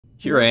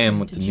Here I am Welcome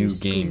with to the new Juice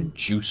game School.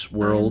 Juice I'm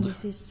WRLD.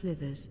 Mrs.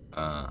 Slithers.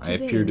 I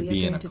Today appear to we are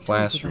be in going a to talk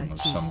classroom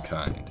about of some juice.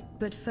 kind.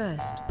 But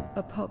first,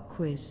 a pop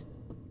quiz.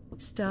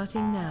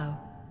 Starting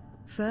now.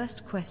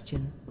 First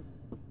question.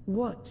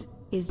 What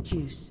is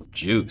juice?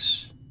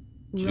 Juice.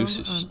 Juice Wrong is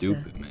answer.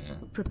 stupid,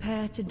 man.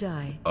 Prepare to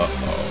die.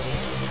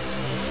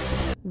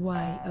 Uh-oh.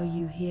 Why are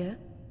you here?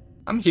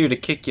 I'm here to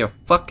kick your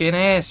fucking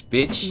ass,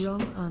 bitch.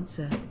 Wrong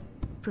answer.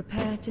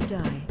 Prepare to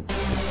die.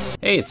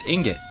 Hey, it's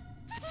Ingot.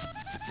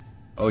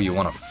 Oh, you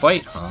wanna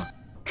fight, huh?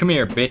 Come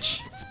here,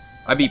 bitch.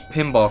 I beat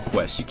Pinball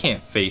Quest. You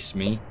can't face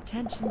me.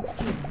 Attention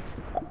student.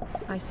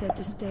 I said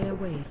to stay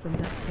away from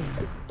that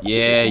thing.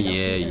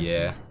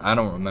 Yeah. I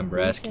don't remember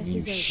asking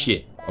you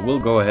shit. I will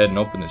go ahead and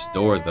open this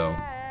door, though.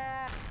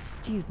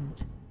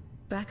 Student.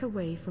 Back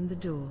away from the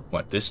door.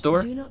 What, this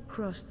door? Do not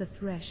cross the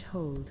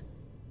threshold.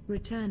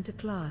 Return to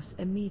class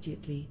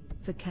immediately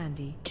for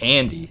candy.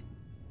 Candy?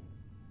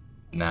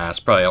 Nah, it's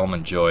probably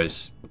Almond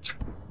Joys.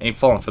 Ain't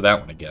falling for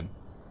that one again.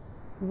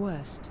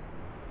 Worst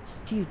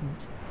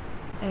student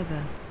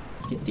ever.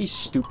 Get these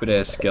stupid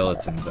ass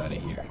skeletons out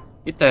of here.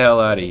 Get the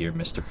hell out of here,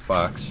 Mr.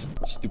 Fox.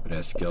 Stupid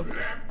ass skeleton.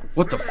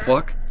 What the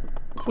fuck?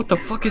 What the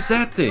fuck is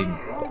that thing?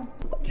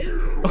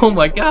 Oh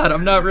my god,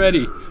 I'm not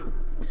ready.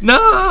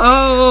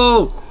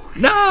 No!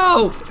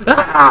 No!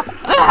 Ah!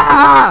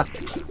 Ah!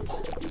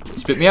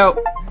 Spit me out.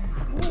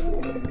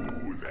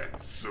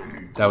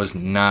 That was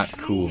not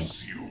cool.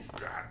 You've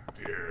got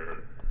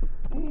there.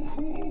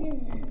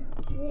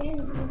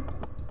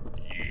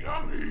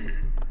 Yummy.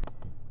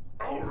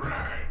 All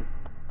right.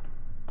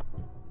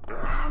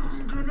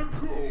 I'm gonna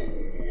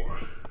go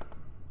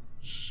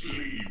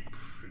sleep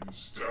and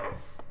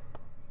stuff.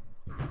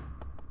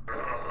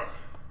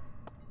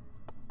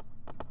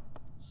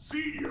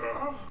 See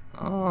ya.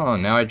 Oh,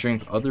 now I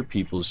drink other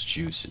people's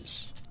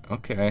juices.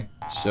 Okay.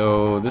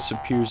 So this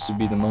appears to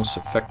be the most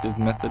effective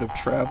method of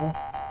travel.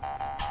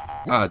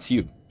 Ah, it's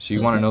you. So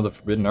you want to know the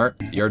forbidden art?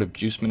 The art of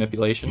juice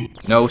manipulation?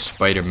 No,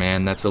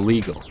 Spider-Man, that's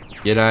illegal.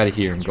 Get out of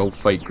here and go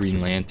fight Green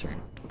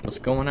Lantern. What's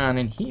going on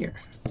in here?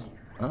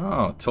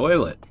 Oh,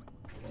 toilet.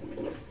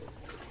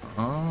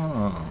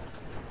 Oh.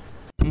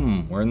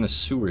 We're in the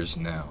sewers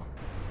now.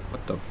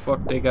 What the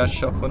fuck they got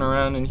shuffling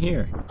around in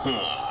here?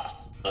 Huh.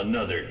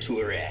 Another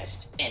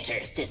tourist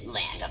enters this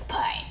land of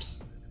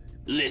pipes.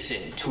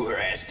 Listen,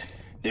 tourist.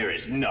 There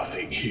is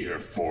nothing here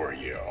for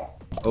you.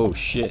 Oh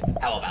shit.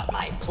 How about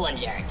my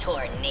plunger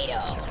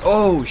tornado?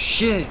 Oh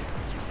shit.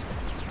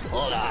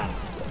 Hold on.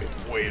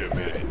 Wait a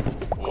minute.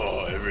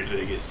 Whoa,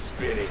 everything is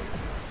spinning.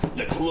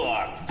 The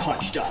clog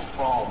punched off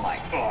all my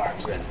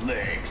arms and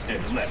legs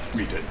and left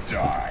me to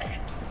die.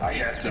 I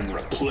had them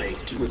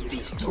replaced with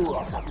these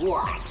tools of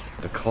war.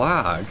 The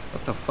clog?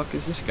 What the fuck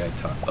is this guy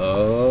talking?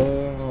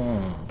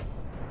 Oh.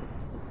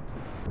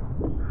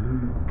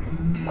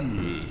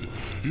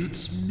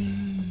 It's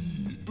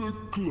me, the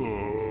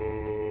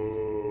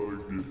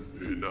clog,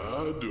 and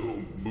I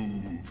don't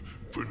move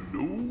for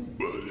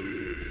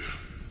nobody.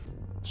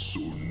 So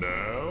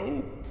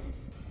now,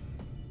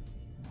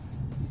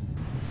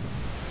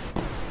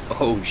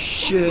 Oh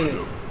shit.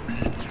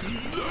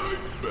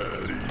 like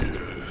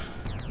Barrier,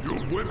 your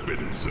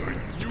weapons are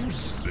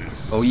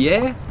useless. Oh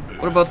yeah?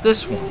 What about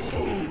this one?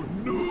 Oh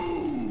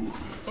no,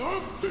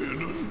 I've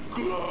been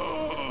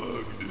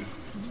unclogged.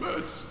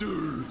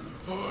 Master,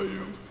 I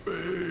have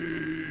failed.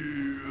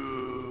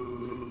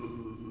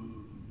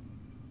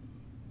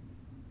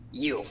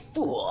 You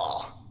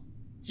fool.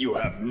 You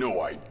have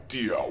no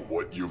idea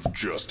what you've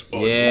just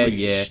Yeah.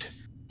 unleashed.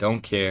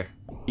 Don't care.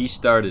 He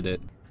started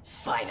it.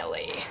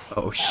 Finally.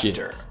 Oh shit.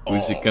 After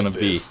Who's it All gonna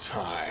be? this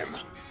time.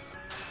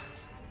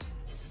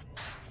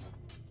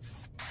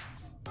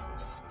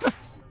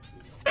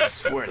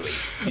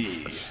 Swirly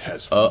D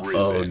Has Uh-oh,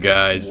 risen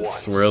guys, once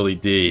it's Swirly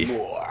D.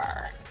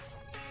 more.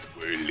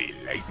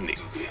 Swirly lightning.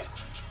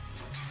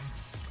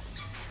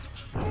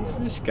 Who's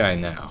this guy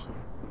now?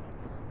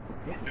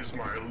 Witness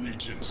my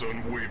allegiance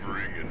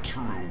unwavering and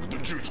true. The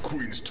Juice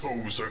Queen's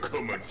toes are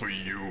coming for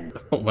you.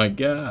 Oh my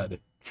god.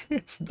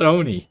 It's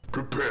Tony.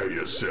 Prepare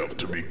yourself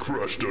to be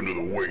crushed under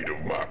the weight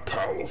of my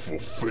powerful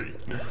fate.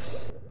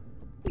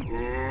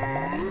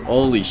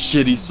 Holy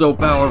shit, he's so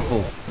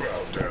powerful.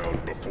 Bow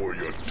down before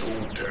your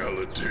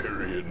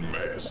totalitarian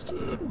master.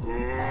 Like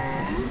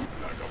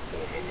a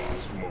form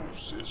of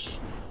osmosis.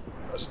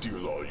 I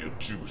steal all your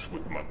juice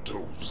with my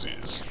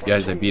toesies.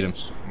 Guys, I beat him.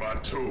 My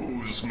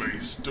toes may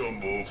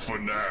stumble for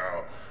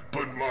now,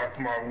 but mark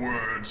my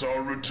words, I'll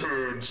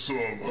return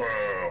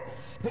somehow.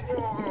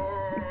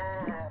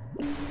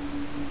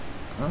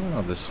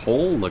 Oh, this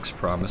hole looks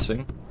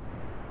promising.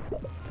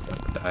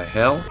 What the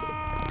hell?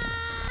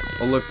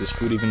 Oh look, this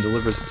food even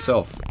delivers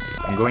itself.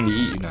 I'm going to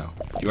eat you now.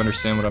 Do you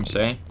understand what I'm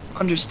saying?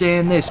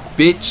 Understand this,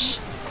 bitch!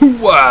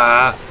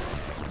 Hoo-wah!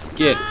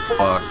 Get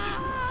fucked.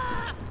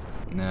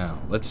 Now,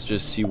 let's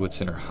just see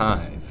what's in her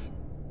hive.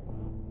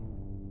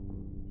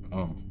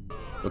 Oh.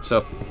 What's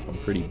up? I'm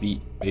pretty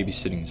beat.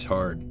 Babysitting is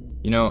hard.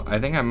 You know, I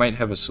think I might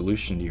have a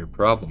solution to your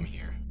problem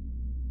here.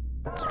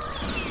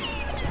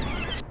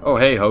 Oh,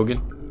 hey,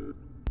 Hogan.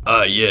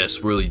 Yeah,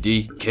 Swirly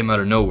D. Came out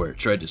of nowhere,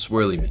 tried to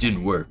swirly me.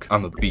 Didn't work.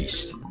 I'm a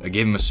beast. I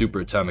gave him a super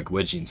atomic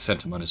wedgie and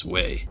sent him on his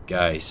way.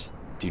 Guys,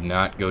 do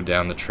not go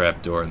down the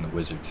trapdoor in the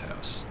wizard's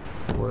house.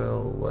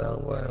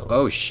 Well.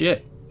 Oh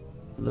shit.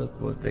 Look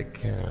what they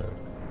can.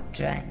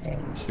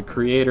 Dragon. It's the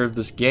creator of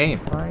this game.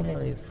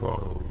 Finally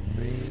follow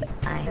me.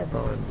 I have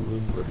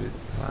unlimited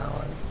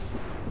power.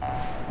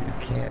 You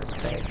can't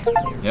face me.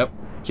 Yep,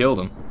 killed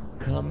him.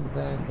 Come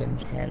back in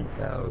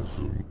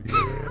 10,000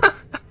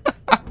 years.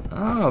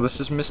 Oh, this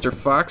is Mr.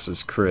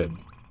 Fox's crib.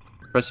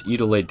 Press E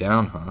to lay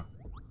down, huh?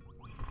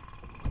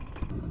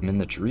 I'm in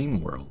the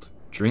dream world.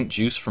 Drink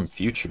juice from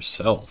future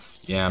self.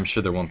 Yeah, I'm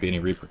sure there won't be any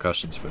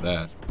repercussions for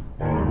that.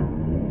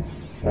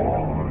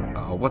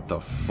 Oh, what the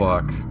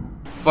fuck?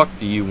 Fuck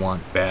do you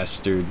want,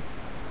 bastard?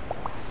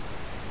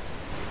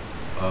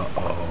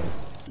 Uh-oh.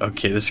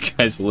 Okay, this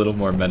guy's a little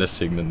more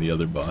menacing than the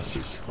other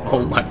bosses.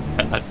 Oh my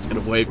god, get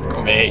away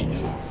from me.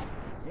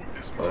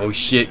 Oh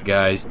shit,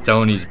 guys,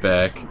 Tony's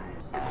back.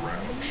 The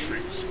ground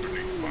shakes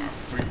beneath my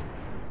feet.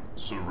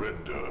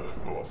 Surrender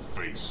or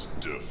face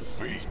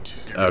defeat.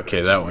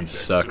 Okay, that one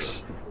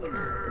sucks.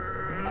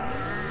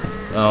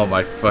 Oh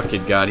my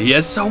fucking god, he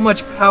has so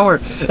much power!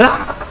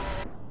 Ah!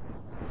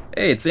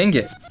 Hey, it's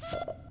Ingot.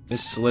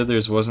 Miss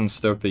Slithers wasn't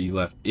stoked that you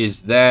left.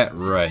 Is that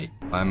right?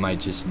 I might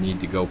just need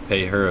to go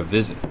pay her a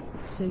visit.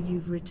 So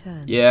you've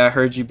returned. Yeah, I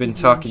heard you've been Did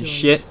you talking enjoy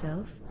shit.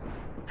 yourself?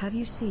 Have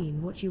you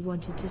seen what you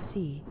wanted to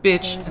see?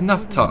 Bitch, There is enough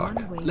more than talk.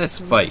 one way to Let's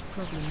correct fight.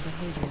 problem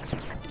behavior.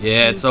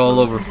 Yeah, it's You all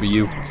should over for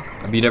you.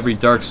 understand. I beat every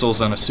Dark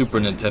Souls on a Super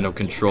Nintendo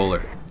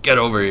controller. Get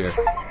over here.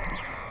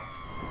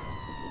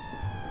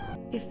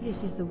 If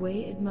this is the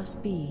way it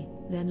must be,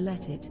 then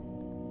let it.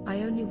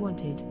 I only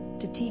wanted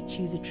to teach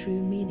you the true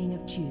meaning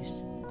of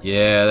juice.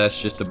 Yeah, that's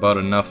just about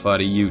enough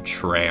out of you,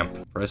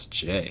 tramp. Press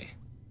J.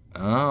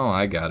 Oh,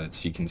 I got it,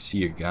 so you can see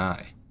your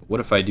guy. But what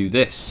if I do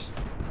this?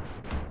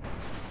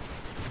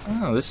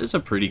 Oh, this is a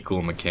pretty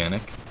cool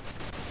mechanic.